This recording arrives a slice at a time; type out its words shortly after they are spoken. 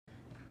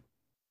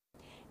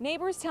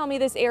Neighbors tell me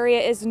this area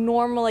is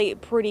normally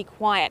pretty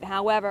quiet.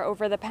 However,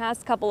 over the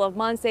past couple of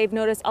months, they've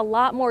noticed a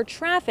lot more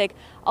traffic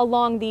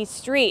along these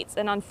streets.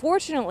 And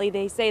unfortunately,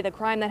 they say the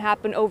crime that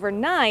happened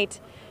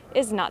overnight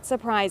is not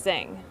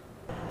surprising.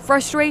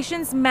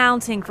 Frustrations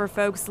mounting for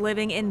folks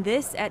living in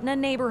this Etna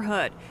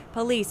neighborhood.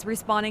 Police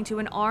responding to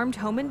an armed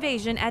home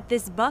invasion at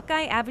this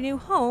Buckeye Avenue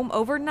home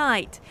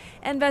overnight.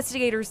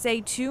 Investigators say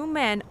two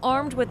men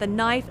armed with a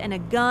knife and a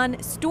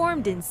gun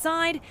stormed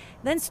inside,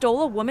 then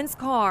stole a woman's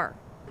car.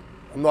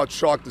 I'm not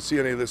shocked to see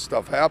any of this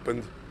stuff happen.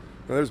 And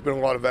there's been a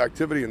lot of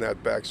activity in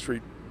that back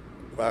street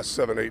the last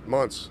 7-8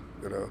 months.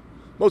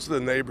 Most of the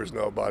neighbors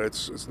know about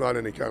it. It's not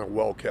any kind of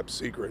well-kept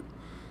secret.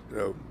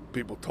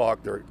 People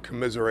talk, they're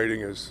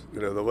commiserating as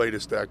the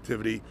latest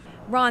activity.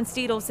 Ron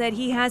Steedle said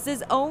he has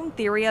his own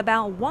theory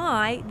about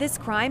why this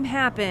crime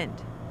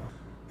happened.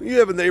 You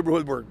have a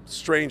neighborhood where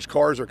strange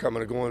cars are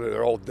coming and going.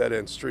 They're all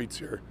dead-end streets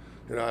here.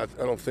 I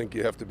don't think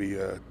you have to be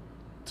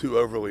too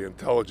overly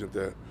intelligent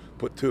to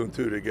put two and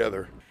two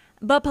together.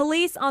 But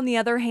police, on the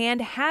other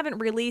hand, haven't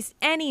released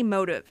any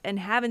motive and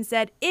haven't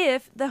said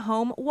if the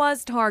home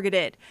was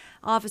targeted.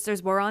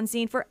 Officers were on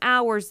scene for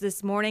hours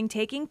this morning,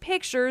 taking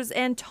pictures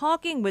and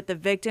talking with the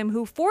victim,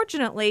 who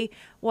fortunately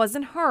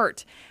wasn't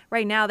hurt.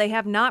 Right now, they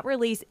have not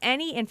released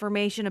any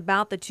information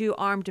about the two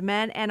armed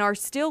men and are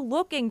still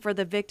looking for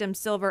the victim's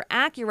silver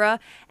Acura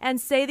and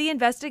say the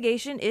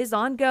investigation is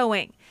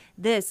ongoing.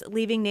 This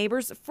leaving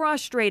neighbors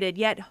frustrated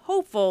yet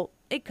hopeful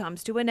it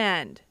comes to an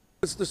end.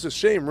 It's just a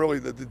shame, really,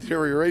 the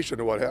deterioration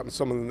of what happened in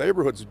some of the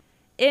neighborhoods.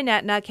 In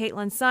Etna,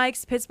 Caitlin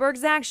Sykes,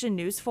 Pittsburgh's Action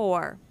News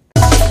 4.